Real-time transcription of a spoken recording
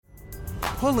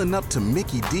Pulling up to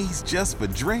Mickey D's just for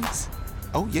drinks?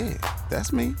 Oh yeah,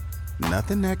 that's me.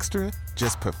 Nothing extra,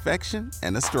 just perfection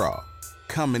and a straw.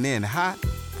 Coming in hot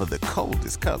for the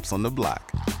coldest cups on the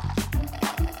block.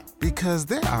 Because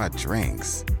there are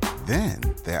drinks. Then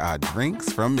there are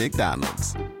drinks from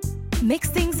McDonald's.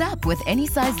 Mix things up with any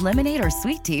size lemonade or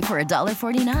sweet tea for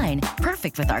 $1.49.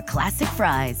 Perfect with our classic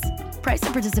fries. Price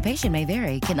and participation may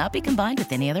vary. Cannot be combined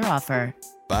with any other offer.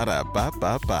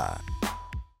 Ba-da-ba-ba-ba.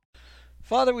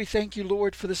 Father, we thank you,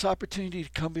 Lord, for this opportunity to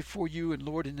come before you and,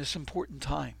 Lord, in this important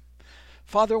time.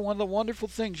 Father, one of the wonderful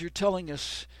things you're telling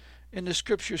us in the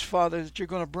scriptures, Father, that you're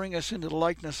going to bring us into the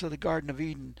likeness of the Garden of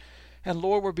Eden. And,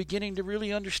 Lord, we're beginning to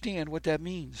really understand what that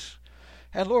means.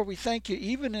 And, Lord, we thank you,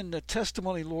 even in the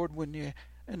testimony, Lord, when you,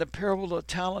 in the parable of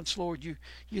talents, Lord, you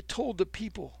told the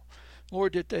people,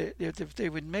 Lord, that if they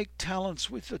would make talents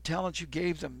with the talents you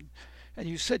gave them, and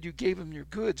you said you gave them your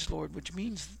goods, Lord, which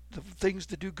means the things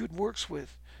to do good works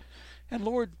with. And,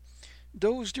 Lord,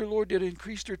 those, dear Lord, that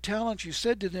increased their talents, you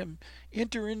said to them,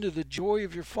 enter into the joy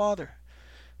of your Father.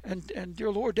 And dear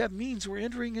Lord, that means we're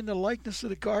entering in the likeness of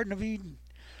the Garden of Eden.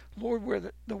 Lord,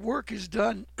 where the work is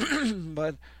done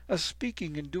by us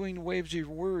speaking and doing the waves of your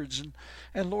words.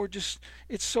 And Lord, just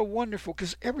it's so wonderful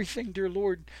because everything, dear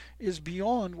Lord, is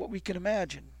beyond what we can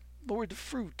imagine. Lord, the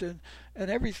fruit and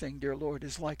everything, dear Lord,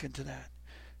 is likened to that.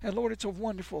 And Lord, it's a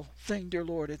wonderful thing, dear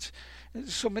Lord. It's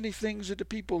so many things that the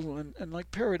people and like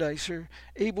paradise are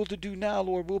able to do now,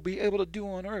 Lord, we'll be able to do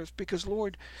on earth. Because,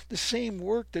 Lord, the same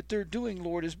work that they're doing,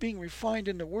 Lord, is being refined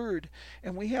in the Word.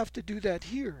 And we have to do that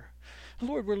here.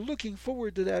 Lord, we're looking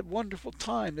forward to that wonderful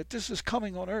time that this is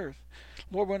coming on earth.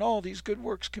 Lord, when all these good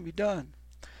works can be done.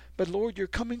 But Lord, you're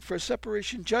coming for a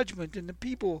separation judgment, and the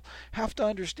people have to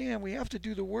understand we have to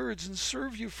do the words and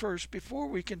serve you first before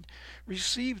we can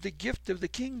receive the gift of the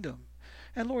kingdom.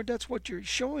 And Lord, that's what you're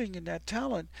showing in that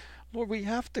talent. Lord, we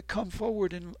have to come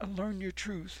forward and learn your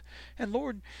truth. And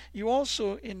Lord, you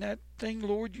also in that thing,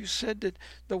 Lord, you said that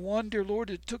the one, dear Lord,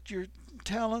 that took your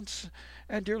talents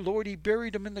and, dear Lord, he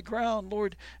buried them in the ground.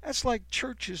 Lord, that's like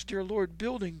churches, dear Lord,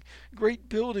 building great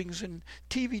buildings and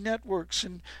TV networks.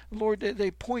 And Lord,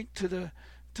 they point to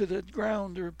the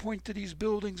ground or point to these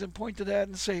buildings and point to that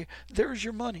and say, there's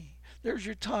your money, there's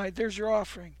your tithe, there's your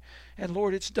offering. And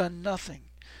Lord, it's done nothing.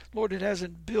 Lord, it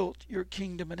hasn't built your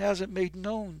kingdom. It hasn't made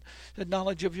known the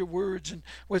knowledge of your words. And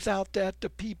without that, the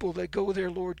people that go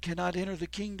there, Lord, cannot enter the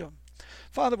kingdom.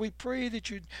 Father, we pray that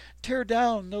you'd tear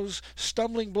down those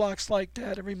stumbling blocks like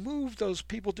that and remove those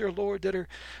people, dear Lord, that are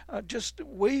just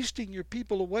wasting your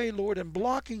people away, Lord, and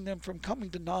blocking them from coming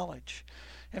to knowledge.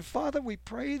 And Father, we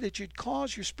pray that you'd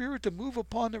cause your Spirit to move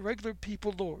upon the regular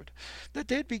people, Lord, that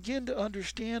they'd begin to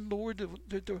understand, Lord,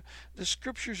 that the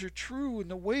Scriptures are true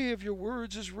and the way of your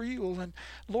words is real. And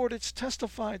Lord, it's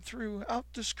testified throughout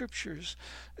the Scriptures.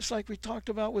 It's like we talked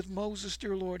about with Moses,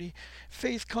 dear Lord.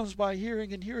 Faith comes by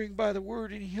hearing and hearing by the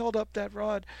word, and he held up that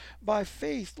rod by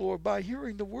faith, Lord. By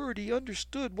hearing the word, he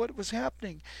understood what was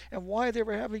happening and why they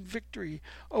were having victory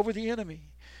over the enemy.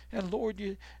 And Lord,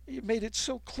 you made it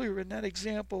so clear in that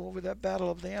example over that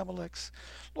battle of the Amaleks.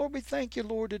 Lord, we thank you,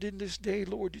 Lord, that in this day,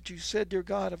 Lord, that you said, dear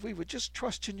God, if we would just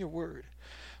trust in your word.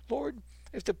 Lord,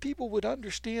 if the people would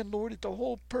understand, Lord, that the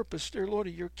whole purpose, dear Lord,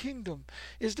 of your kingdom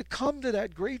is to come to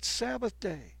that great Sabbath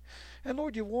day. And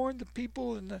Lord, you warned the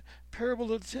people in the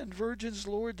parable of the 10 virgins,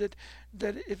 Lord, that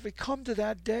if we come to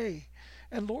that day,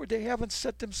 and Lord, they haven't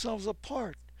set themselves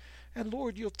apart, and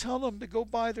Lord, you'll tell them to go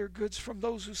buy their goods from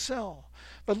those who sell.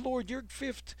 But Lord, your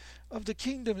gift of the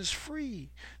kingdom is free.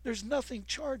 There's nothing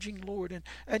charging, Lord.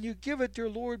 And you give it, dear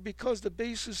Lord, because the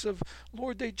basis of,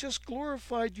 Lord, they just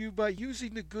glorified you by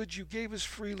using the goods you gave us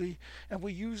freely. And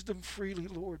we used them freely,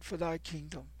 Lord, for thy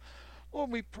kingdom.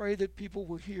 Lord, we pray that people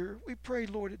will hear. We pray,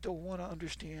 Lord, that they'll want to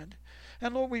understand.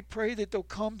 And Lord, we pray that they'll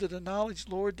come to the knowledge,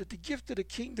 Lord, that the gift of the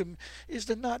kingdom is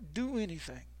to not do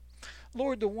anything.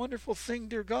 Lord, the wonderful thing,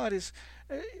 dear God, is,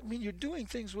 you're doing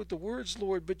things with the words,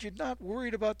 Lord, but you're not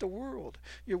worried about the world.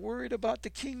 You're worried about the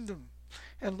kingdom.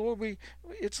 And Lord,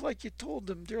 it's like you told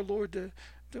them, dear Lord,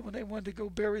 that when they wanted to go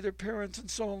bury their parents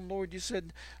and so on, Lord, you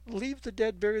said, leave the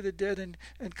dead, bury the dead,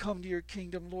 and come to your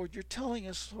kingdom, Lord. You're telling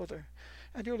us, Father.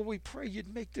 And dear Lord, we pray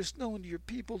you'd make this known to your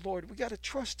people, Lord. We got to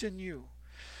trust in you.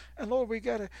 And Lord, we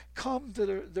got to come to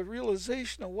the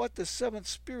realization of what the seventh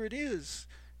Spirit is,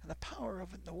 and the power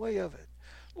of it and the way of it.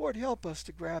 Lord, help us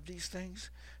to grab these things.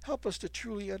 Help us to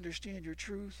truly understand your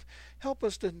truth. Help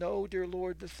us to know, dear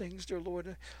Lord, the things, dear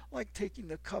Lord, like taking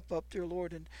the cup up, dear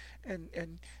Lord,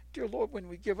 and dear Lord, when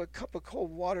we give a cup of cold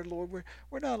water, Lord,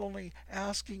 we're not only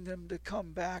asking them to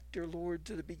come back, dear Lord,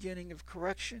 to the beginning of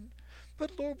correction,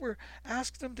 But Lord, we're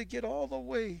asking them to get all the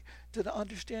way to the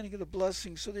understanding of the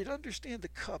blessing so they'd understand the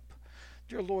cup,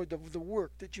 dear Lord, the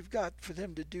work that you've got for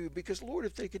them to do. Because, Lord,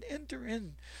 if they can enter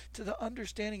into the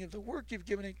understanding of the work you've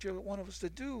given each one of us to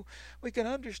do, we can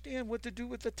understand what to do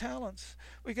with the talents.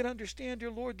 We can understand,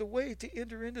 dear Lord, the way to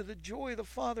enter into the joy of the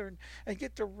Father and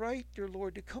get the right, dear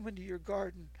Lord, to come into your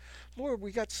garden. Lord,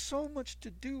 we got so much to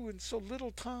do in so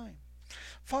little time.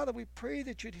 Father, we pray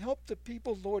that you'd help the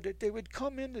people, Lord, that they would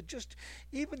come into just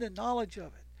even the knowledge of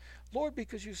it. Lord,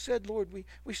 because you said, Lord,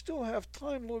 we still have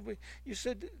time, Lord. You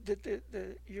said that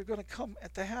you're going to come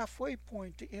at the halfway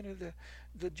point to enter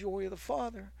the joy of the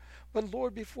Father. But,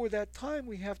 Lord, before that time,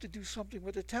 we have to do something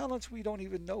with the talents we don't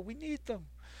even know we need them.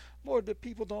 Lord, the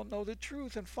people don't know the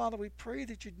truth. And, Father, we pray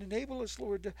that you'd enable us,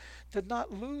 Lord, to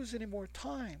not lose any more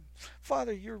time.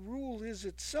 Father, your rule is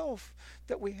itself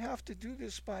that we have to do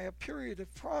this by a period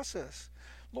of process.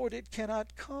 Lord, it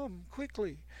cannot come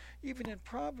quickly. Even in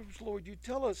Proverbs, Lord, you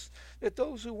tell us that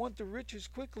those who want the riches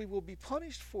quickly will be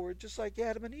punished for it, just like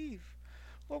Adam and Eve.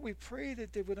 Lord, we pray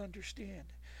that they would understand.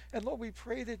 And Lord, we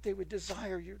pray that they would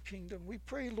desire your kingdom. We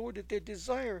pray, Lord, that they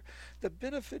desire the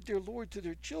benefit, dear Lord, to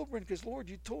their children. Because, Lord,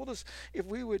 you told us if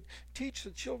we would teach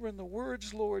the children the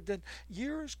words, Lord, then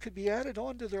years could be added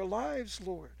on to their lives,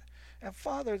 Lord. And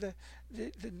Father, the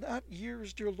not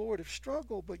years, dear Lord, of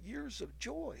struggle, but years of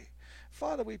joy.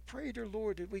 Father, we pray, dear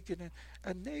Lord, that we can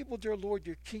enable, dear Lord,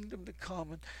 your kingdom to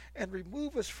come and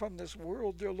remove us from this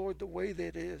world, dear Lord, the way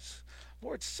that it is.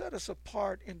 Lord, set us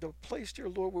apart into a place, dear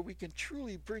Lord, where we can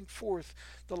truly bring forth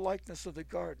the likeness of the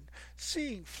garden.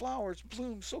 Seeing flowers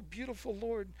bloom so beautiful,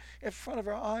 Lord, in front of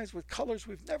our eyes with colors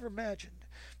we've never imagined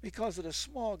because of the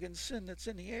smog and sin that's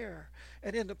in the air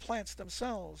and in the plants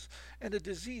themselves and the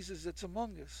diseases that's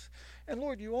among us. And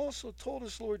Lord, you also told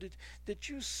us, Lord, that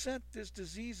you sent these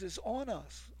diseases on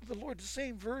us. The Lord, the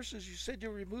same verses, you said you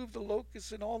removed the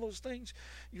locusts and all those things.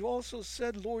 You also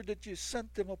said, Lord, that you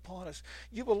sent them upon us.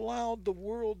 You allowed the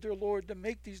world, dear Lord, to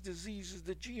make these diseases,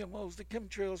 the GMOs, the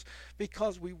chemtrails,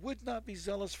 because we would not be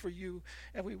zealous for you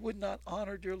and we would not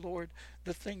honor, dear Lord,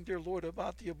 the thing, dear Lord,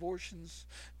 about the abortions,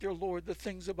 dear Lord, the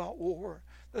things about war,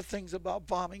 the things about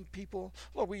bombing people.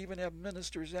 Lord, we even have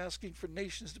ministers asking for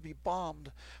nations to be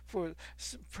bombed for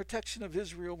protection of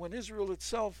Israel when Israel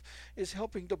itself is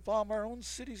helping to bomb our own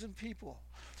cities and people.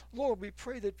 Lord, we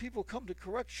pray that people come to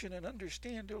correction and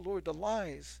understand, dear Lord, the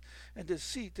lies and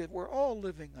deceit that we're all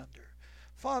living under.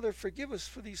 Father, forgive us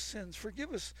for these sins.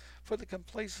 Forgive us for the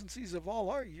complacencies of all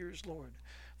our years, Lord.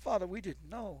 Father, we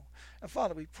didn't know. And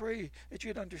Father, we pray that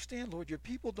you'd understand, Lord, your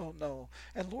people don't know.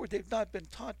 And Lord, they've not been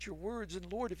taught your words.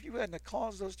 And Lord, if you hadn't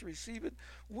caused us to receive it,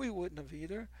 we wouldn't have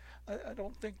either. I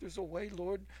don't think there's a way,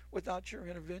 Lord, without your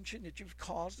intervention that you've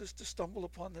caused us to stumble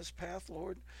upon this path,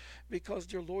 Lord. Because,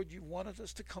 dear Lord, you wanted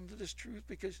us to come to this truth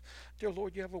because, dear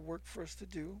Lord, you have a work for us to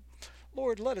do.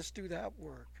 Lord, let us do that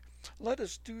work. Let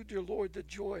us do, dear Lord, the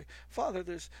joy. Father,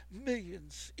 there's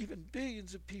millions, even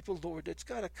billions of people, Lord, that's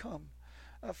got to come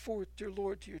forth, dear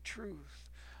Lord, to your truth.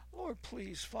 Lord,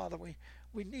 please, Father,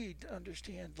 we need to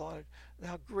understand, Lord,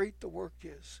 how great the work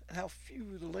is and how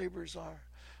few the laborers are.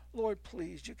 Lord,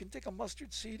 please, you can take a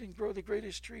mustard seed and grow the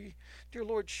greatest tree. Dear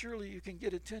Lord, surely you can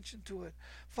get attention to it.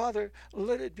 Father,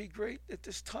 let it be great at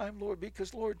this time, Lord,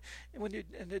 because, Lord,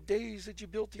 in the days that you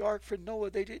built the ark for Noah,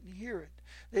 they didn't hear it.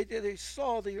 They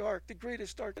saw the ark, the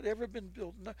greatest ark that ever been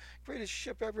built, the greatest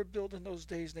ship ever built in those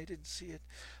days, and they didn't see it.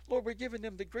 Lord, we're giving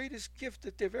them the greatest gift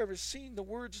that they've ever seen, the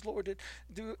words, Lord, that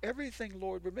do everything,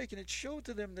 Lord. We're making it show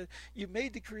to them that you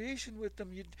made the creation with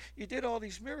them. You did all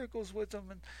these miracles with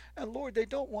them, and Lord, they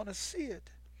don't want to see it.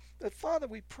 But Father,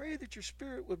 we pray that your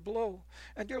Spirit would blow,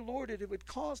 and dear Lord, that it would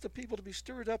cause the people to be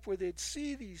stirred up where they'd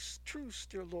see these truths,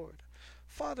 dear Lord.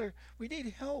 Father, we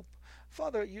need help.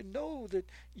 Father, you know that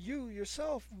you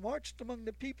yourself marched among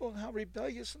the people and how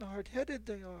rebellious and hard-headed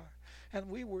they are. And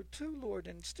we were too, Lord,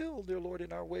 and still, dear Lord,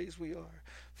 in our ways we are.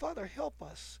 Father, help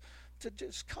us to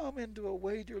just come into a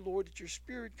way, dear Lord, that your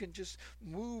Spirit can just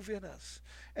move in us.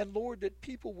 And Lord, that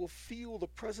people will feel the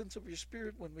presence of your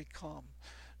Spirit when we come.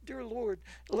 Dear Lord,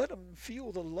 let them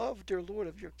feel the love, dear Lord,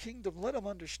 of your kingdom. Let them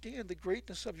understand the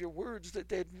greatness of your words, that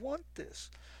they'd want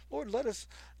this. Lord,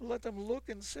 let them look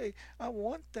and say, I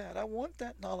want that. I want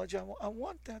that knowledge. I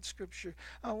want that scripture.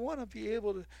 I want to be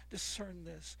able to discern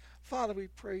this. Father, we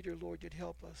pray, dear Lord, you'd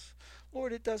help us.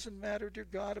 Lord, it doesn't matter, dear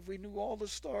God, if we knew all the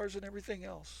stars and everything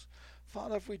else.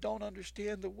 Father, if we don't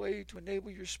understand the way to enable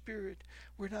your Spirit,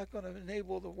 we're not going to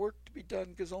enable the work to be done,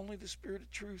 because only the Spirit of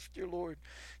truth, dear Lord,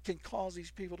 can cause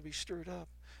these people to be stirred up.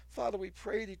 Father, we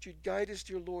pray that you'd guide us,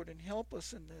 dear Lord, and help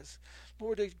us in this.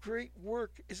 Lord, a great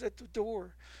work is at the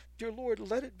door. Dear Lord,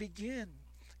 let it begin.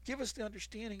 Give us the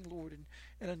understanding, Lord,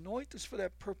 and anoint us for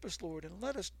that purpose, Lord, and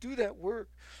let us do that work.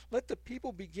 Let the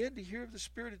people begin to hear the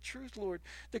Spirit of truth, Lord.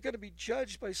 They're going to be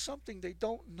judged by something they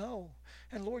don't know.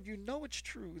 And Lord, you know it's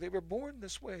true. They were born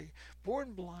this way,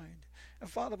 born blind. And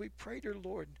Father, we pray, dear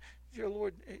Lord,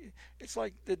 it's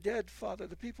like the dead, Father.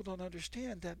 The people don't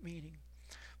understand that meaning.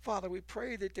 Father, we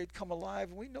pray that they'd come alive.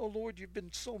 And we know, Lord, you've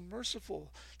been so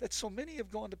merciful that so many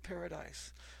have gone to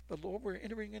paradise. But, Lord, we're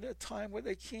entering into a time where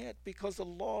they can't because the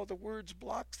law of the words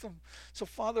blocks them. So,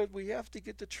 Father, we have to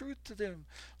get the truth to them.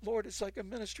 Lord, it's like a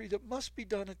ministry that must be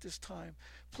done at this time.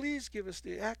 Please give us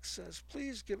the access.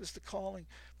 Please give us the calling.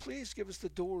 Please give us the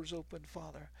doors open,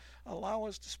 Father. Allow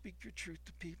us to speak your truth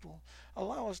to people.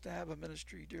 Allow us to have a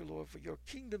ministry, dear Lord, for your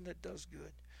kingdom that does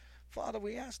good. Father,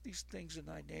 we ask these things in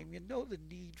thy name. You know the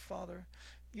need, Father.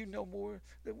 You know more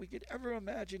than we could ever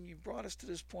imagine. You brought us to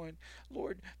this point.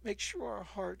 Lord, make sure our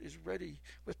heart is ready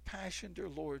with passion, dear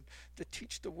Lord, to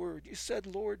teach the word. You said,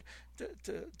 Lord,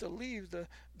 to leave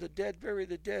the dead, bury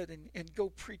the dead, and go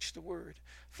preach the word.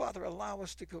 Father, allow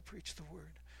us to go preach the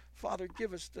word. Father,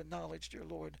 give us the knowledge, dear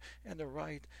Lord, and the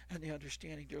right and the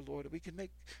understanding, dear Lord, that we can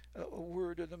make a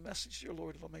word or the message, dear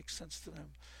Lord, that will make sense to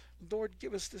them. Lord,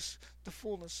 give us the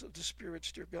fullness of the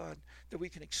spirits, dear God, that we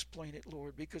can explain it,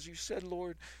 Lord, because you said,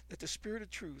 Lord, that the Spirit of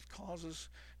truth causes,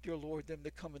 dear Lord, them to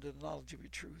come into the knowledge of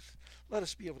your truth. Let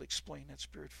us be able to explain that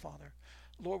Spirit, Father.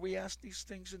 Lord, we ask these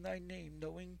things in thy name,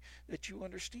 knowing that you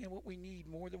understand what we need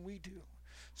more than we do.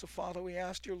 So, Father, we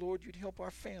ask, dear Lord, you'd help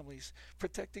our families,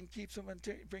 protect and keep them and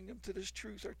bring them to this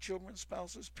truth, our children,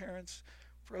 spouses, parents,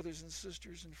 brothers and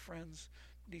sisters and friends,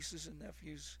 nieces and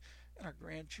nephews, and our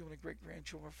grandchildren and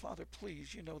great-grandchildren. Father,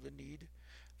 please, you know the need.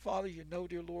 Father, you know,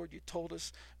 dear Lord, you told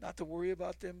us not to worry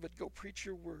about them, but go preach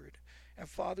your word. And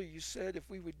Father, you said if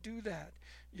we would do that,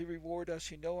 you reward us.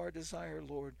 You know our desire,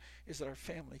 Lord, is that our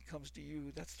family comes to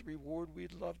you. That's the reward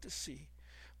we'd love to see.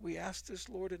 We ask this,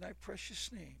 Lord, in thy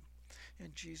precious name.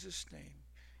 In Jesus' name,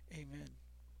 amen.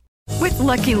 With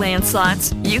Lucky Land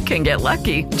Slots, you can get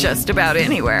lucky just about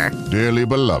anywhere. Dearly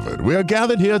beloved, we are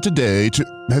gathered here today to...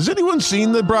 Has anyone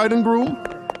seen the bride and groom?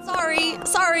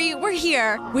 Sorry, we're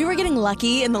here. We were getting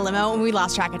lucky in the limo and we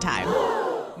lost track of time.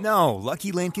 No,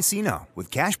 Lucky Land Casino, with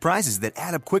cash prizes that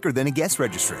add up quicker than a guest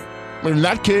registry. In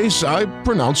that case, I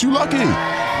pronounce you lucky.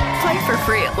 Play for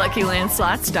free at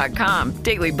LuckyLandSlots.com.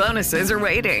 Daily bonuses are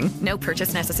waiting. No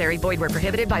purchase necessary. Void where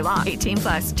prohibited by law.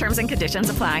 18+. Terms and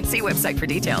conditions apply. See website for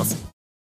details.